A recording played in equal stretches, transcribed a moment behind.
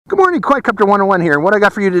Good morning, Quadcopter 101 here, and what I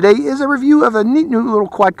got for you today is a review of a neat new little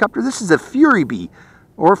quadcopter. This is a Furibee,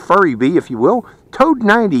 or Furibee if you will, Toad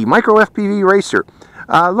 90 Micro FPV Racer.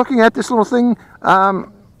 Looking at this little thing,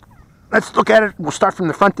 let's look at it. We'll start from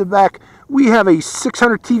the front to the back. We have a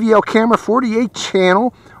 600 TVL camera, 48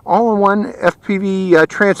 channel, all-in-one FPV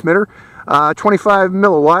transmitter, 25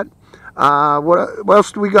 milliwatt. What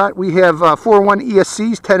else do we got? We have 4.1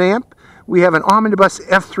 ESCs, 10 amp. We have an Omnibus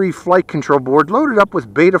F3 flight control board loaded up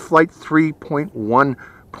with Betaflight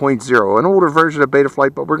 3.1.0, an older version of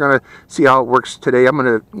Betaflight, but we're going to see how it works today. I'm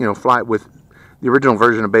going to, fly it with the original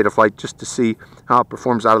version of Betaflight just to see how it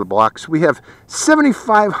performs out of the blocks. We have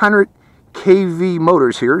 7,500 kV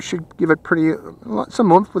motors here. Should give it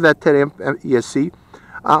some oomph with that 10 amp ESC.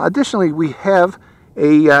 Additionally, we have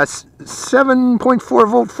a 7.4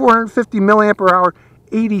 volt, 450 milliampere hour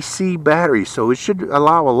ADC battery, so it should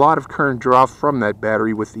allow a lot of current draw from that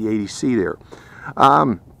battery with the ADC there.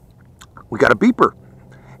 We got a beeper,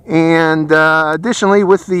 and additionally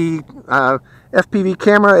with the FPV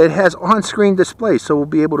camera, it has on-screen display, so we'll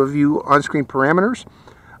be able to view on-screen parameters.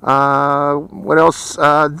 What else?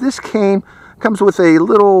 This comes with a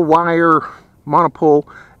little wire monopole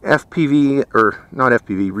FPV, or not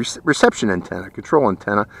FPV, reception antenna, control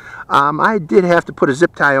antenna. I did have to put a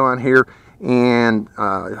zip tie on here and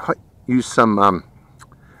use some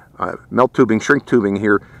melt tubing, shrink tubing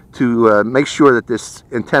here to make sure that this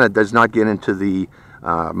antenna does not get into the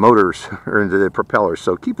motors or into the propellers.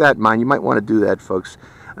 So keep that in mind. You might want to do that, folks.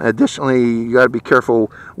 Additionally, you got to be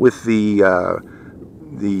careful with the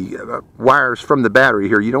wires from the battery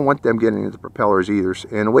here. You don't want them getting into the propellers either.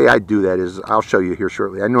 And the way I do that is, I'll show you here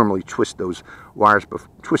shortly. I normally twist those wires,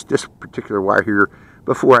 twist this particular wire here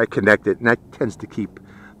before I connect it, and that tends to keep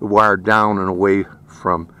the wire down and away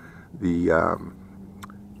from the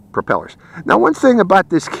propellers. Now, one thing about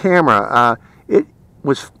this camera, it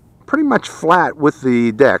was pretty much flat with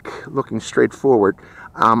the deck, looking straight forward.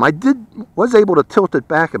 I was able to tilt it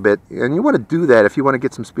back a bit, and you want to do that if you want to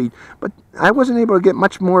get some speed, but I wasn't able to get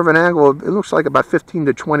much more of an angle. It looks like about 15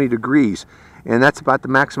 to 20 degrees, and that's about the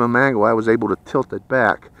maximum angle I was able to tilt it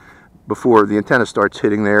back before the antenna starts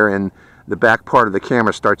hitting there and the back part of the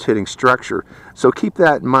camera starts hitting structure. So keep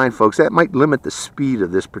that in mind, folks. That might limit the speed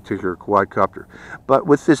of this particular quadcopter. But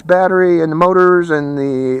with this battery and the motors and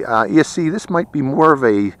the ESC, this might be more of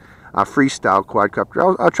a freestyle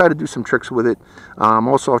quadcopter. I'll try to do some tricks with it.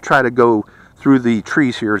 Also, I'll try to go through the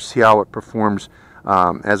trees here to see how it performs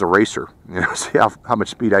as a racer. See how much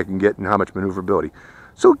speed I can get and how much maneuverability.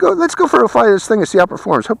 So let's go for a flight of this thing and see how it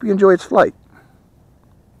performs. Hope you enjoy its flight.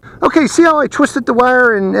 Okay, see how I twisted the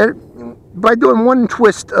wire, and by doing one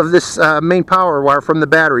twist of this main power wire from the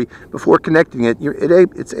battery before connecting it,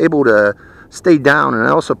 it's able to stay down, and I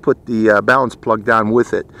also put the balance plug down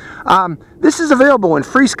with it. This is available in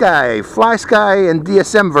Frsky, Flysky, and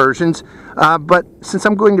DSM versions, but since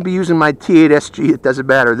I'm going to be using my T8SG, it doesn't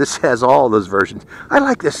matter. This has all those versions. I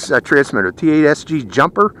like this transmitter, T8SG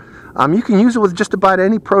Jumper. You can use it with just about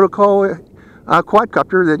any protocol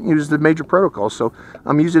quadcopter that uses the major protocol, so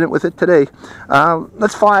I'm using it with it today.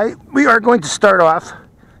 Let's fly. We are going to start off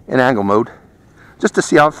in angle mode just to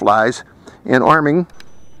see how it flies, and arming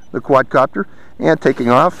the quadcopter and taking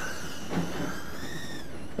off.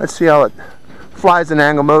 Let's see how it flies in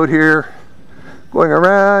angle mode here, going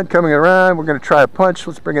around, coming around. We're going to try a punch.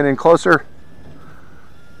 Let's bring it in closer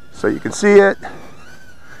so you can see it.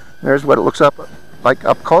 There's what it looks like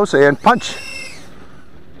up close, and punch.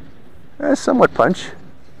 Somewhat punch.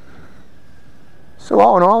 So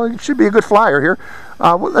all in all, it should be a good flyer here.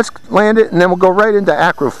 Let's land it, and then we'll go right into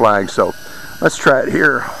acro flying. So let's try it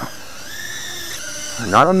here.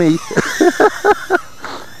 Not on me.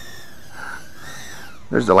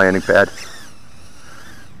 There's the landing pad.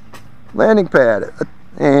 Landing pad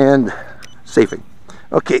and safing.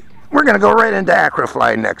 Okay, we're going to go right into acro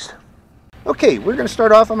flying next. Okay, we're going to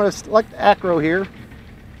start off. I'm going to select acro here.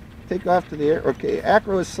 Take off to the air. Okay,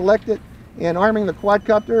 acro is selected, and arming the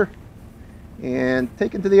quadcopter and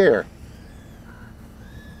taken to the air.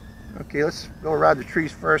 Okay, let's go around the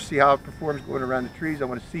trees first, see how it performs going around the trees. I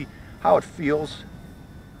want to see how it feels.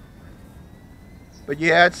 But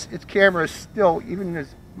yeah, its camera is still, even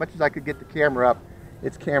as much as I could get the camera up,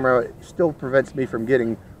 its camera still prevents me from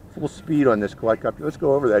getting full speed on this quadcopter. Let's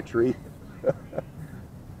go over that tree.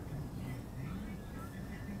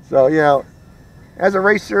 So, as a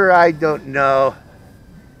racer, I don't know.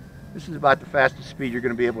 This is about the fastest speed you're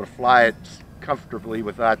going to be able to fly it comfortably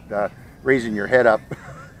without raising your head up.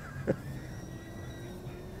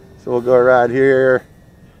 So we'll go around here,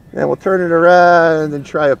 and we'll turn it around and then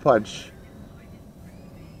try a punch.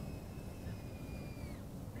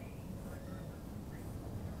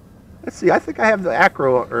 Let's see, I think I have the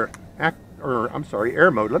I'm sorry, air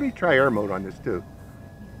mode. Let me try air mode on this too.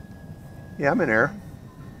 Yeah, I'm in air.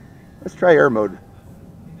 Let's try air mode.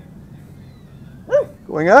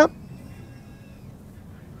 Going up.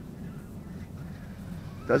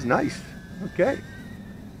 Does nice. Okay.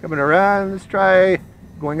 Coming around, let's try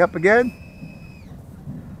going up again.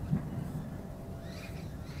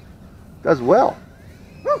 Does well.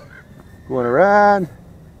 Going around.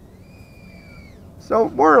 So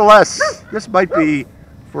more or less, this might be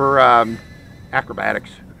for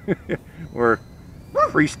acrobatics or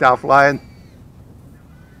freestyle flying,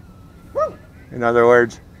 in other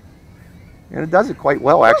words. And it does it quite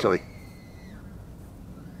well, actually.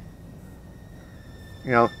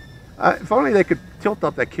 You know, if only they could tilt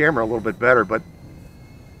up that camera a little bit better, but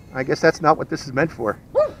I guess that's not what this is meant for.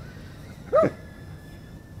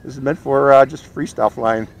 This is meant for just freestyle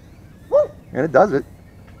flying, and it does it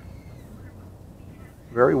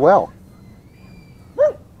very well.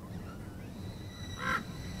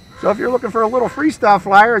 So if you're looking for a little freestyle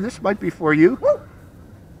flyer, this might be for you.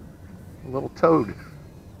 A little Toad.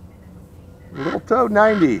 A little Toad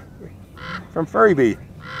 90 from Furibee.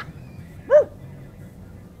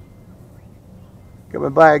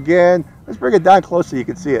 Coming by again. Let's bring it down close so you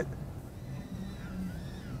can see it.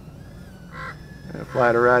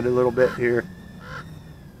 Fly it around a little bit here.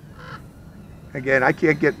 Again, I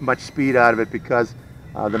can't get much speed out of it because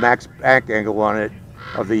the max back angle on it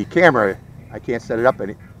of the camera, I can't set it up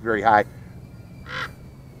very high.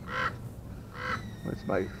 What's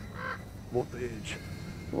my voltage?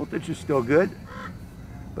 Voltage is still good,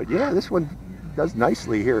 but yeah, this one does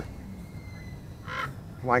nicely here.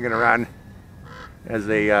 Flying it around as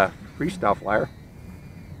a freestyle flyer.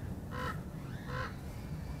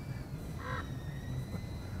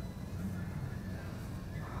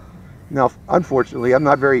 Now, unfortunately, I'm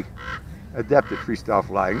not very adept at freestyle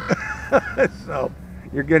flying, so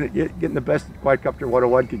you're getting the best that Quadcopter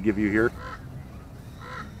 101 can give you here.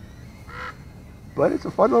 But it's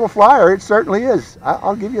a fun little flyer. It certainly is.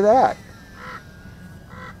 I'll give you that.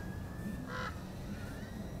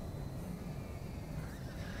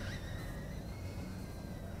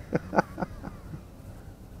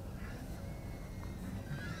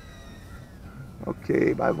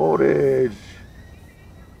 Okay, my voltage.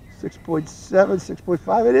 6.7,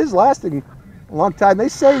 6.5. It is lasting a long time. They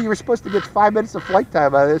say you were supposed to get 5 minutes of flight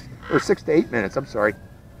time out of this, or 6 to 8 minutes. I'm sorry.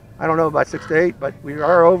 I don't know about 6 to 8, but we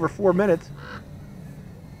are over 4 minutes.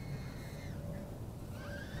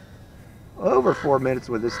 Over 4 minutes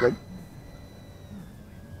with this thing.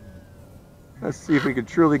 Let's see if we can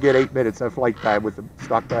truly get 8 minutes of flight time with the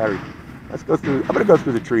stock battery. Let's go through. I'm going to go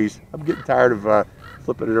through the trees. I'm getting tired of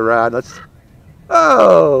flipping it around. Let's.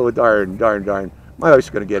 Oh, darn. My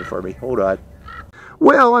wife's going to get it for me. Hold on.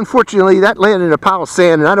 Well, unfortunately, that landed in a pile of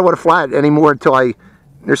sand, and I don't want to fly it anymore until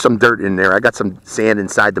there's some dirt in there. I got some sand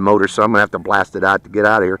inside the motor, so I'm going to have to blast it out to get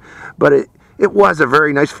out of here. But it was a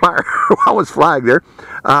very nice flyer while I was flying there.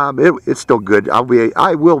 It's still good. I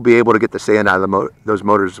will be able to get the sand out of those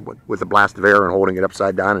motors with a blast of air and holding it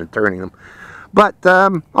upside down and turning them. But,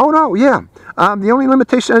 oh no, yeah. The only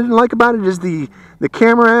limitation I didn't like about it is the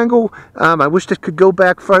camera angle. I wish it could go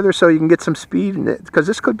back further so you can get some speed, because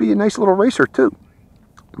this could be a nice little racer too.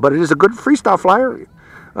 But it is a good freestyle flyer.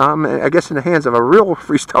 I guess in the hands of a real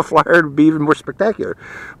freestyle flyer, it would be even more spectacular.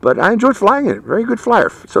 But I enjoyed flying it. Very good flyer.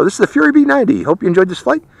 So this is the Furibee 90. Hope you enjoyed this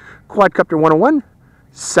flight. Quadcopter 101,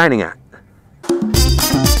 signing out.